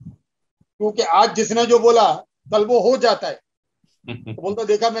 क्योंकि आज जिसने जो बोला कल वो हो जाता है. तो बोलता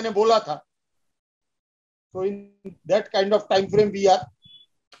देखा मैंने बोला था. So in that kind of time frame we are.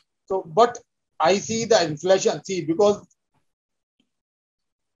 So but I see the inflation. See, because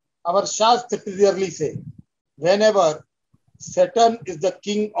our Shastra clearly say whenever Saturn is the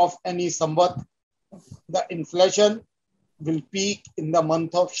king of any samvat, the inflation will peak in the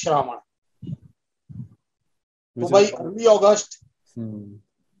month of Shravan. So by early August,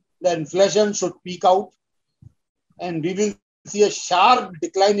 the inflation should peak out and we will see a sharp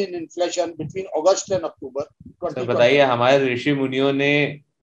decline in inflation between August and October. तो बताइए हमारे ऋषि मुनियों ने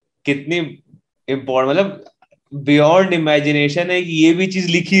कितनी important मतलब beyond imagination है कि ये भी चीज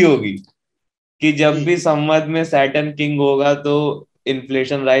लिखी होगी कि जब भी संवत में सैटर्न किंग होगा तो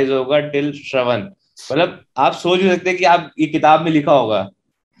इन्फ्लेशन राइज होगा टिल श्रवण. मतलब आप सोच भी सकते हैं कि आप ये किताब में लिखा होगा.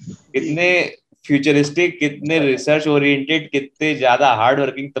 कितने फ्यूचरिस्टिक, कितने रिसर्च ओरिएंटेड, कितने ज्यादा हार्ड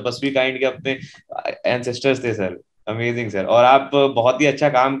वर्किंग तपस्वी काइंड के अपने एंसेस्टर्स थे सर. Amazing sir. और आप बहुत ही अच्छा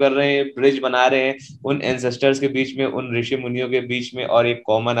काम कर रहे हैं, ब्रिज बना रहे हैं उन एंसेस्टर्स के बीच में, उन ऋषि मुनियों के बीच में और एक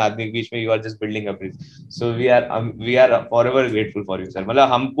कॉमन आदमी के बीच में. You are just building a bridge. So we are forever grateful for you sir.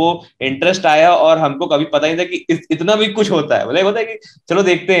 मतलब हमको इंटरेस्ट आया और हमको कभी पता नहीं था कि इतना भी कुछ होता है. मतलब होता है कि चलो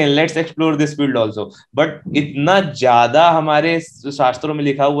देखते हैं, let's explore this field also. But इतना ज्यादा हमारे शास्त्रों में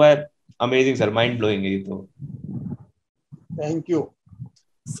लिखा हुआ है. अमेजिंग सर, माइंड ब्लोइंग है ये तो. थैंक यू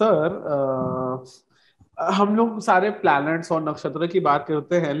सर हम लोग सारे प्लैनेट्स और नक्षत्र की बात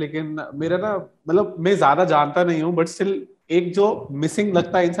करते हैं, लेकिन मेरा ना मतलब मैं ज्यादा जानता नहीं हूँ, बट स्टिल एक जो मिसिंग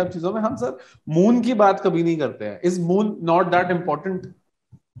लगता है इन सब चीजों में, हम सर मून की बात कभी नहीं करते हैं. Is moon not that important?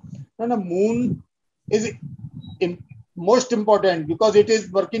 No, moon is most important because it is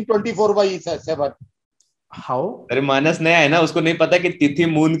working 24/7. How? अरे मानस नया है ना, उसको नहीं पता कि तिथि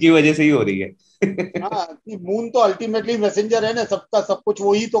मून की वजह से ही हो रही है. हाँ, कि मून तो अल्टीमेटली मैसेंजर है ना, सबका सब कुछ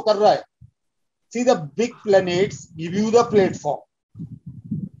वही तो कर रहा है. See, the big planets give you the platform.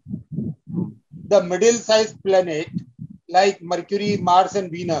 The middle-sized planet like Mercury, Mars,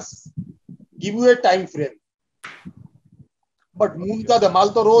 and Venus give you a time frame. But moon का धमाल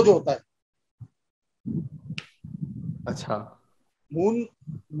तो रोज होता है. अच्छा.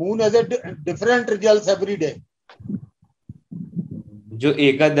 Moon has a different results every day. जो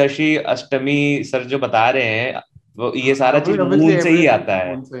एकादशी अष्टमी सर जो बता रहे हैं, वो ये सारा चीज Obviously मून से ही आता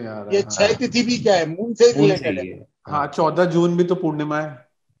है. मून से ही आ रहा ये है. 6 तिथि भी क्या है, मून से मून से रिलेटेड ही है. है. हाँ, 14 जून भी तो पूर्णिमा है.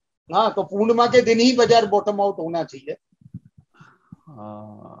 हाँ, तो पूर्णिमा के दिन ही बाजार बॉटम आउट होना चाहिए.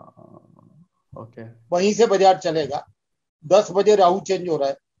 ओके. वहीं से बाजार चलेगा. 10 बजे राहु चेंज हो रहा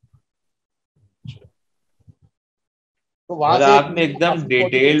है, तो वहां मतलब से आपने एकदम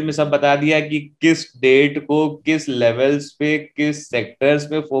डिटेल में सब बता दिया कि किस डेट को किस लेवल्स पे किस सेक्टर्स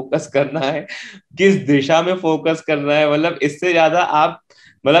में फोकस करना है, किस दिशा में फोकस करना है. मतलब इससे ज्यादा आप,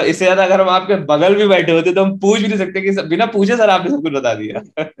 मतलब इससे ज्यादा अगर हम आपके बगल में बैठे होते तो हम पूछ भी नहीं सकते कि बिना पूछे सर आपने सब कुछ बता दिया.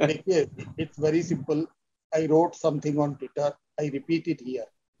 देखिए, it's very simple. I wrote something on Twitter, I repeat it here.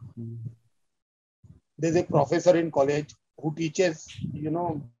 There's a professor in college who teaches,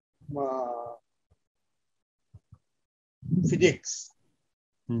 physics.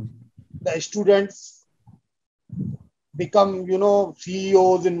 The students become,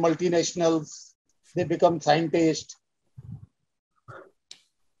 CEOs in multinationals. They become scientists.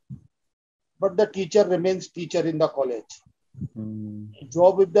 But the teacher remains teacher in the college.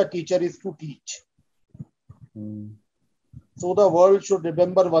 Job of the teacher is to teach. So the world should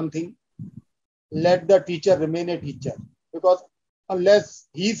remember one thing. Let the teacher remain a teacher. Because unless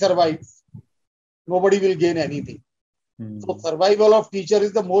he survives, nobody will gain anything. So survival of teacher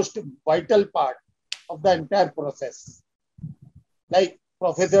is the most vital part of the entire process. Like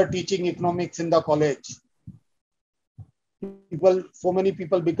professor teaching economics in the college. So many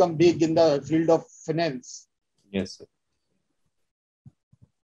people become big in the field of finance. Yes, sir.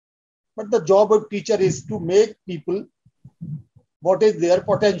 But the job of teacher is to make people what is their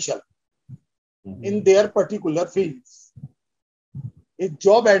potential in their particular fields. His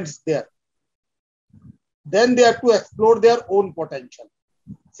job ends there. Then they have to explore their own potential.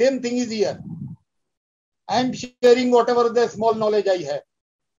 Same thing is here. I am sharing whatever the small knowledge I have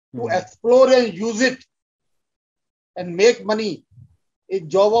to explore and use it and make money. It's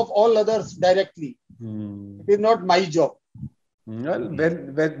job of all others directly. It is not my job. Well,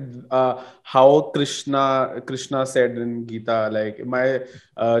 when how Krishna said in Gita, like my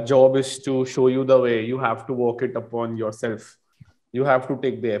job is to show you the way. You have to walk it upon yourself. You have to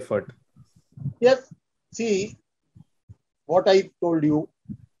take the effort. Yes. See what I told you.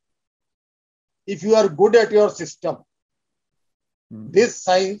 If you are good at your system, this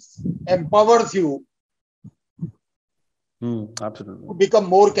science empowers you Absolutely. to become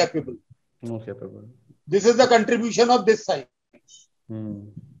more capable. More capable. This is the contribution of this science.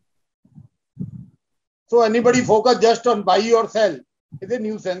 So anybody focus just on buy or sell is a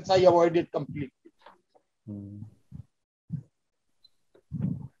nuisance. I avoid it completely.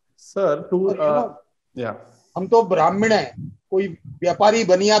 Sir, yeah. हम तो ब्राह्मण हैं, कोई व्यापारी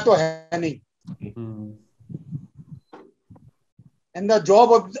बनिया तो है नहीं. And the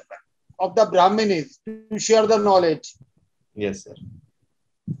job of the Brahmin is to share the knowledge. Yes, sir.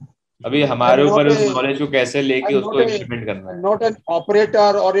 अभी हमारे ऊपर उस नॉलेज को कैसे लेके उसको इम्प्लीमेंट करना है. Not an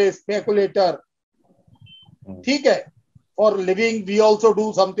operator or a speculator. ठीक है. For living, we also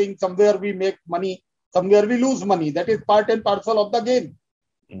do something. Somewhere we make money. Somewhere we lose money. That is part and parcel of the game.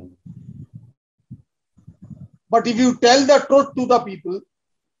 But if you tell the truth to the people,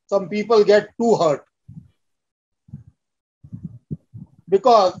 some people get too hurt.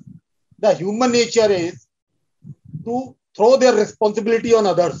 Because the human nature is to throw their responsibility on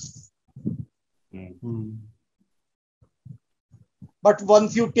others. But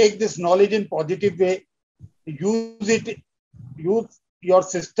once you take this knowledge in positive way, use your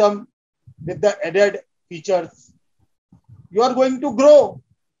system with the added features, you are going to grow.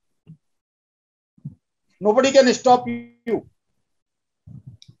 Nobody can stop you.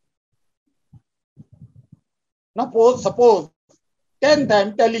 Now suppose 10th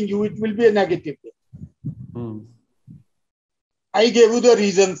I'm telling you it will be a negative way. I gave you the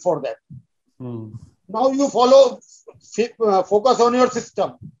reason for that. Now you focus on your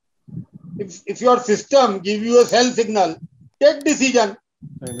system. If your system give you a sell signal, take decision.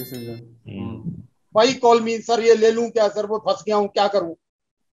 Why call me, sir, ये ले लूं क्या, sir, वो फंस गया हूं, क्या करूं?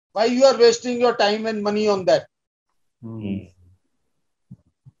 Why you are wasting your time and money on that?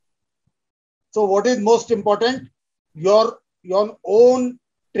 So what is most important? Your own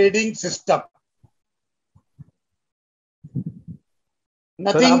trading system.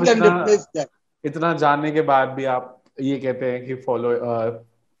 Nothing can replace that. इतना जानने के बाद भी आप ये कहते हैं कि follow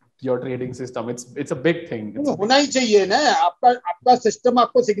your trading system. It's a big thing. होना ही चाहिए ना. आपका सिस्टम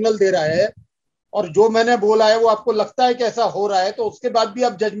आपको सिग्नल दे रहा है और जो मैंने बोला है वो आपको लगता है कि ऐसा हो रहा है, तो उसके बाद भी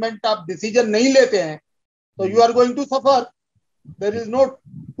आप जजमेंट, आप डिसीजन नहीं लेते हैं, तो you are going to suffer. There is no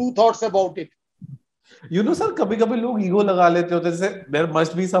to thoughts about it. You know, sir, कभी कभी लोग ईगो लगा लेते होते हैं. जैसे there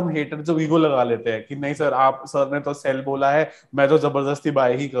must be some hater जो ईगो लगा लेते हैं कि नहीं सर, आप सर ने तो सेल बोला है, मैं तो जबरदस्ती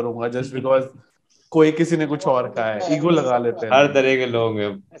बाय ही करूंगा जस्ट बिकॉज कोई किसी ने कुछ और कहा है. ईगो लगा लेते हैं. हर तरह के लोग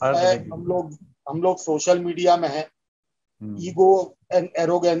हैं. हम लोग सोशल मीडिया में हैं. ईगो एंड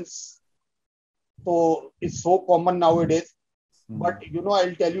एरोगेंस तो is so common nowadays. But you know, I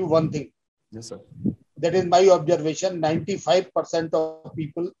will tell you one thing. Yes sir. That is my observation. 95% of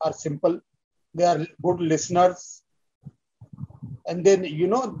people are simple. They are good listeners, and then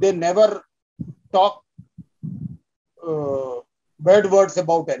they never talk bad words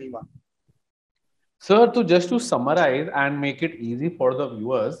about anyone. Sir, just to summarize and make it easy for the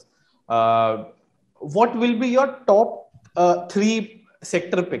viewers, what will be your top 3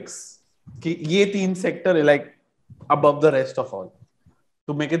 sector picks? कि ये 3 sector like above the rest of all.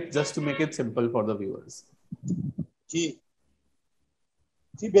 To make it simple for the viewers. See,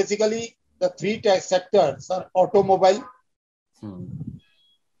 basically the 3 sectors are automobile,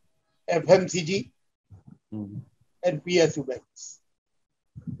 FMCG, and PSU banks.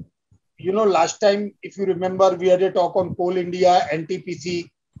 You know, last time, if you remember, we had a talk on Coal India, NTPC,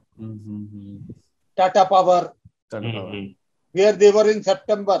 Tata Power, where they were in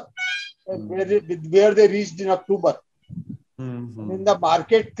September, and where they reached in October. In the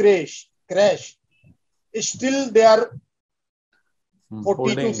market crash, still they are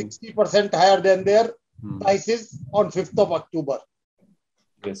 40 to 60% higher than their prices on 5th of October.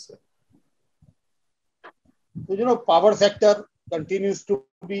 Yes, sir. So, power sector continues to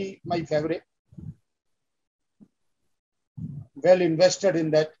be my favorite. Well invested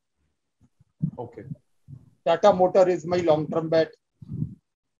in that. Okay. Tata Motor is my long-term bet.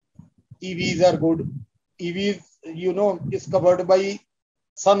 EVs are good. EVs, is covered by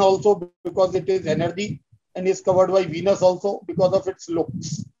sun also because it is energy, and is covered by Venus also because of its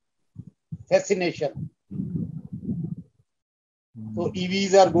looks, fascination. So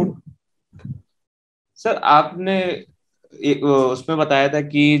EVs are good. Sir, आपने उसमें बताया था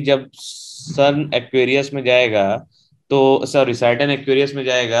कि जब सन Aquarius में जाएगा तो Saturn Aquarius में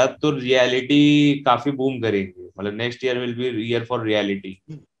जाएगा तो रियलिटी काफी बूम करेगी. मतलब next year will be year for reality.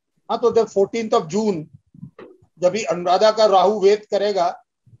 हाँ, तो जब 14th of June जब भी अनुराधा का राहु वेद करेगा,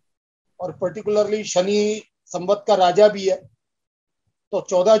 और पर्टिकुलरली शनि संवत का राजा भी है, तो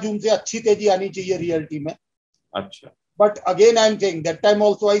 14 जून से अच्छी तेजी आनी चाहिए रियलिटी में. अच्छा. But again I am saying, that time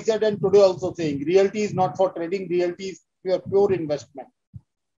also I said and today also saying, reality is not for trading, reality is pure investment.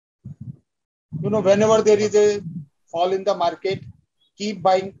 whenever there is a fall in the market, keep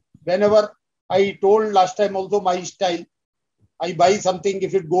buying. Whenever, I told last time also, my style, I buy something,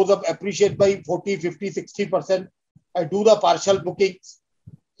 if it goes up, appreciate by 40, 50, 60%, I do the partial bookings.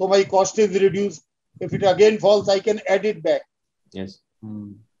 So my cost is reduced. If it again falls, I can add it back. Yes.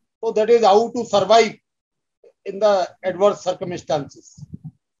 So that is how to survive in the adverse circumstances.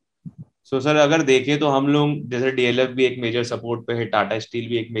 So sir, अगर देखें तो हम लोग जैसे DLF भी एक major support पे है, टाटा स्टील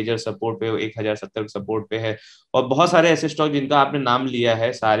भी एक मेजर सपोर्ट पे है, 1070 सपोर्ट पे है, और बहुत सारे ऐसे स्टॉक जिनका आपने नाम लिया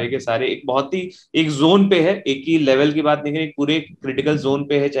है, सारे के सारे एक बहुत ही एक जोन पे है. एक ही लेवल की बात नहीं है, एक पूरे क्रिटिकल जोन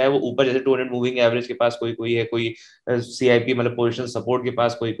पे है. चाहे वो ऊपर जैसे 200 मूविंग एवरेज के पास कोई है, कोई सीआईपी मतलब पोजिशनल सपोर्ट के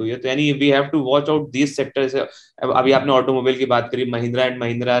पास कोई है. तो यानी we have to watch out this sectors. अभी आपने ऑटोमोबाइल की बात करी, महिंद्रा एंड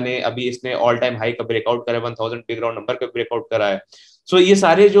महिंद्रा ने अभी इसने ऑल टाइम हाई का ब्रेकआउट करा, 1000 बिग राउंड नंबर का ब्रेकआउट करा है. सो ये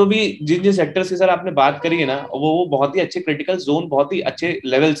सारे जो भी जिन सेक्टर्स की सर आपने बात करी है ना, वो बहुत ही अच्छे क्रिटिकल जोन, बहुत ही अच्छे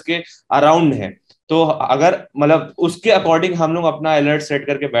लेवल्स के अराउंड है. तो अगर मतलब उसके अकॉर्डिंग हम लोग अपना अलर्ट सेट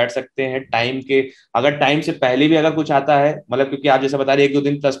करके बैठ सकते हैं टाइम के. अगर टाइम से पहले भी अगर कुछ आता है, मतलब क्योंकि आप जैसे बता रहे 1-2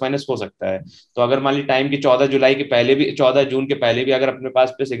 दिन प्लस माइनस हो सकता है, तो अगर मान ली टाइम की 14 जुलाई के पहले भी, 14 जून के पहले भी अगर अपने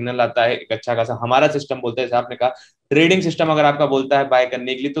पास पे सिग्नल आता है एक अच्छा खासा, हमारा सिस्टम बोलता है, जैसे आपने कहा ट्रेडिंग सिस्टम अगर आपका बोलता है बाय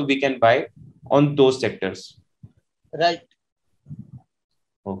करने के लिए, तो we can buy on those sectors. Right.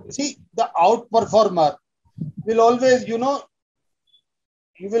 Okay. See, the outperformer will always,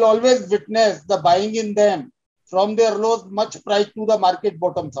 you will always witness the buying in them from their lows much prior to the market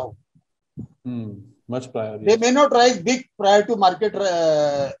bottoms out. Much prior. They may not rise big prior to market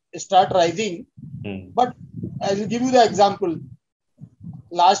start rising, but I will give you the example.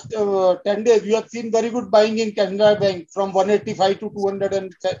 Last 10 days, you have seen very good buying in Canada Bank from 185 to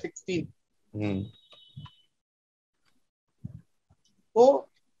 216. So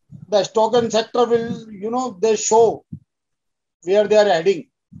the stock and sector will, they show where they are heading.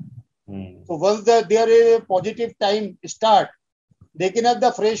 So once there is a positive time start, they can have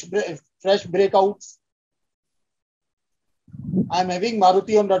the fresh breakouts. I'm having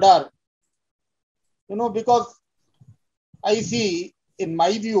Maruti on radar, because I see, in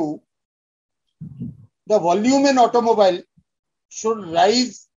my view, the volume in automobile should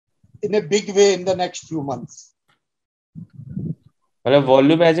rise in a big way in the next few months. मतलब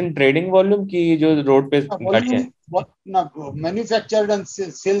volume as in trading volume की जो road पे गाड़ियां manufactured and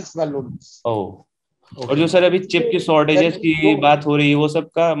sales volumes. और जो sir अभी chip की shortages की बात हो रही है वो सब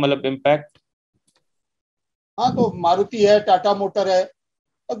का मतलब इम्पैक्ट। हाँ, तो मारुति है, टाटा मोटर है,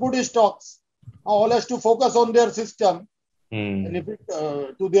 good stocks. All has to focus on their system. And if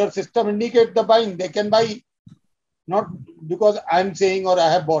to their system indicate the buying, they can buy. Not because I'm saying or I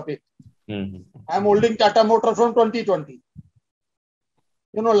have bought it. I'm holding Tata Motor from 2020.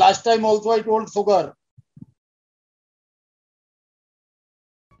 Last time also I told sugar.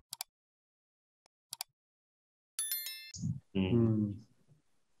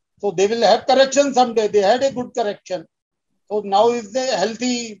 So they will have correction someday. They had a good correction. So now is the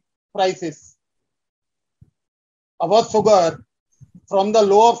healthy prices. Our sugar from the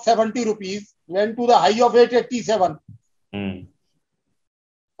low of 70 rupees went to the high of 887. And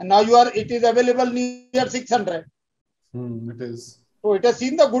now it is available near 600. It is. So it has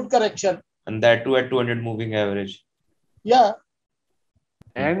seen the good correction. And that too at 200 moving average. Yeah.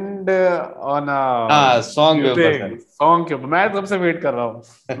 And on a song के ऊपर मैं कब से wait कर रहा हूँ.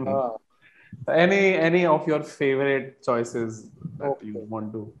 Any of your favorite choices that you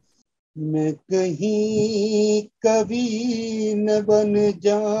want to? मैं कहीं कभी न बन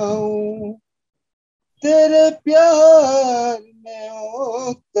जाऊं तेरे प्यार में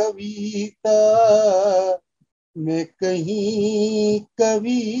ओ कविता, मैं कहीं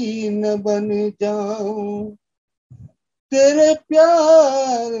कभी न बन जाऊं तेरे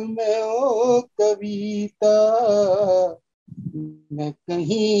प्यार में ओ कविता, मैं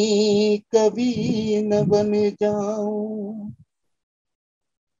कहीं कभी न बन जाऊं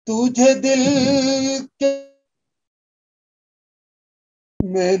तुझे दिल के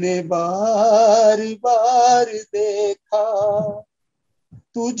मैंने बार बार देखा,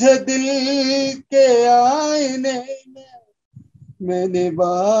 तुझे दिल के आईने में मैंने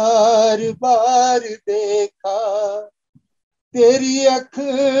बार बार देखा, तेरी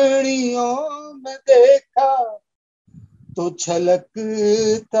अखड़ियों में देखा तो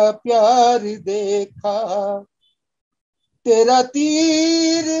छलकता प्यार देखा, तेरा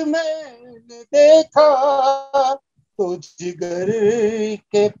तीर मैंने देखा तो जिगर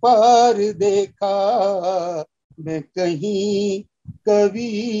के पार देखा, मैं कहीं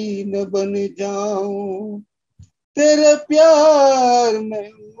कभी न बन जाऊं तेरे प्यार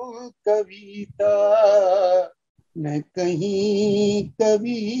में वो कविता, मैं कहीं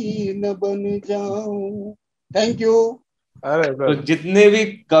कभी न बन जाऊं। Thank you. तो जितने भी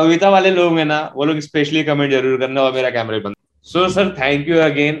कविता वाले लोग हैं ना वो लोग स्पेशली कमेंट जरूर करना और मेरा कैमरा बंद। So sir thank you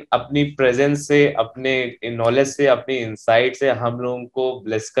again अपनी प्रेजेंस से, अपने नॉलेज से, अपनी इंसाइट से हम लोगों को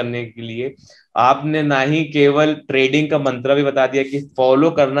ब्लेस करने के लिए। आपने ना ही केवल ट्रेडिंग का मंत्र भी बता दिया कि फॉलो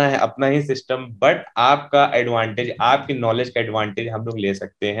करना है अपना ही सिस्टम, बट आपका एडवांटेज, आपकी नॉलेज का एडवांटेज हम लोग ले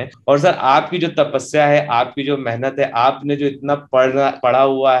सकते हैं। और सर आपकी जो तपस्या है, आपकी जो मेहनत है, आपने जो इतना पढ़ा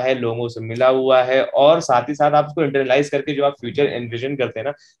हुआ है, लोगों से मिला हुआ है और साथ ही साथ आप उसको इंटरनलाइज करके जो आप फ्यूचर एनविजन करते हैं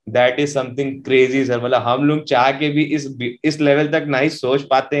ना, that is something crazy sir. मतलब हम लोग चाह के भी इस लेवल तक ना ही सोच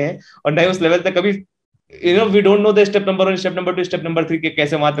पाते हैं और ना ही उस लेवल तक कभी we don't know the step number 1, step number 2, step number 3 के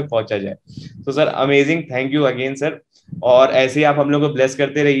कैसे वहां तक पहुंचा जाए। तो sir amazing, thank you again sir. और ऐसे ही आप हम लोग को ब्लेस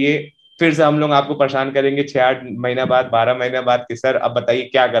करते रहिए। फिर से हम लोग आपको परेशान करेंगे 6-8 महीना बाद, 12 महीना बाद कि सर अब बताइए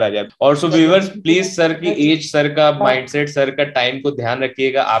क्या करा जाए। और सो व्यूअर्स प्लीज सर की एज, सर का माइंडसेट, सर का टाइम को ध्यान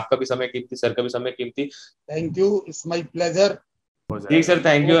रखिएगा। आपका भी समय कीमती, सर का भी समय कीमती। Thank you, it's my pleasure. ठीक सर,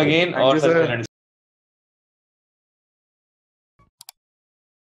 थैंक यू अगेन। और sir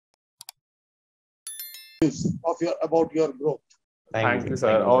about your growth. Thank you,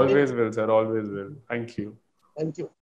 sir. Always will, sir. Always will. Thank you. Thank you.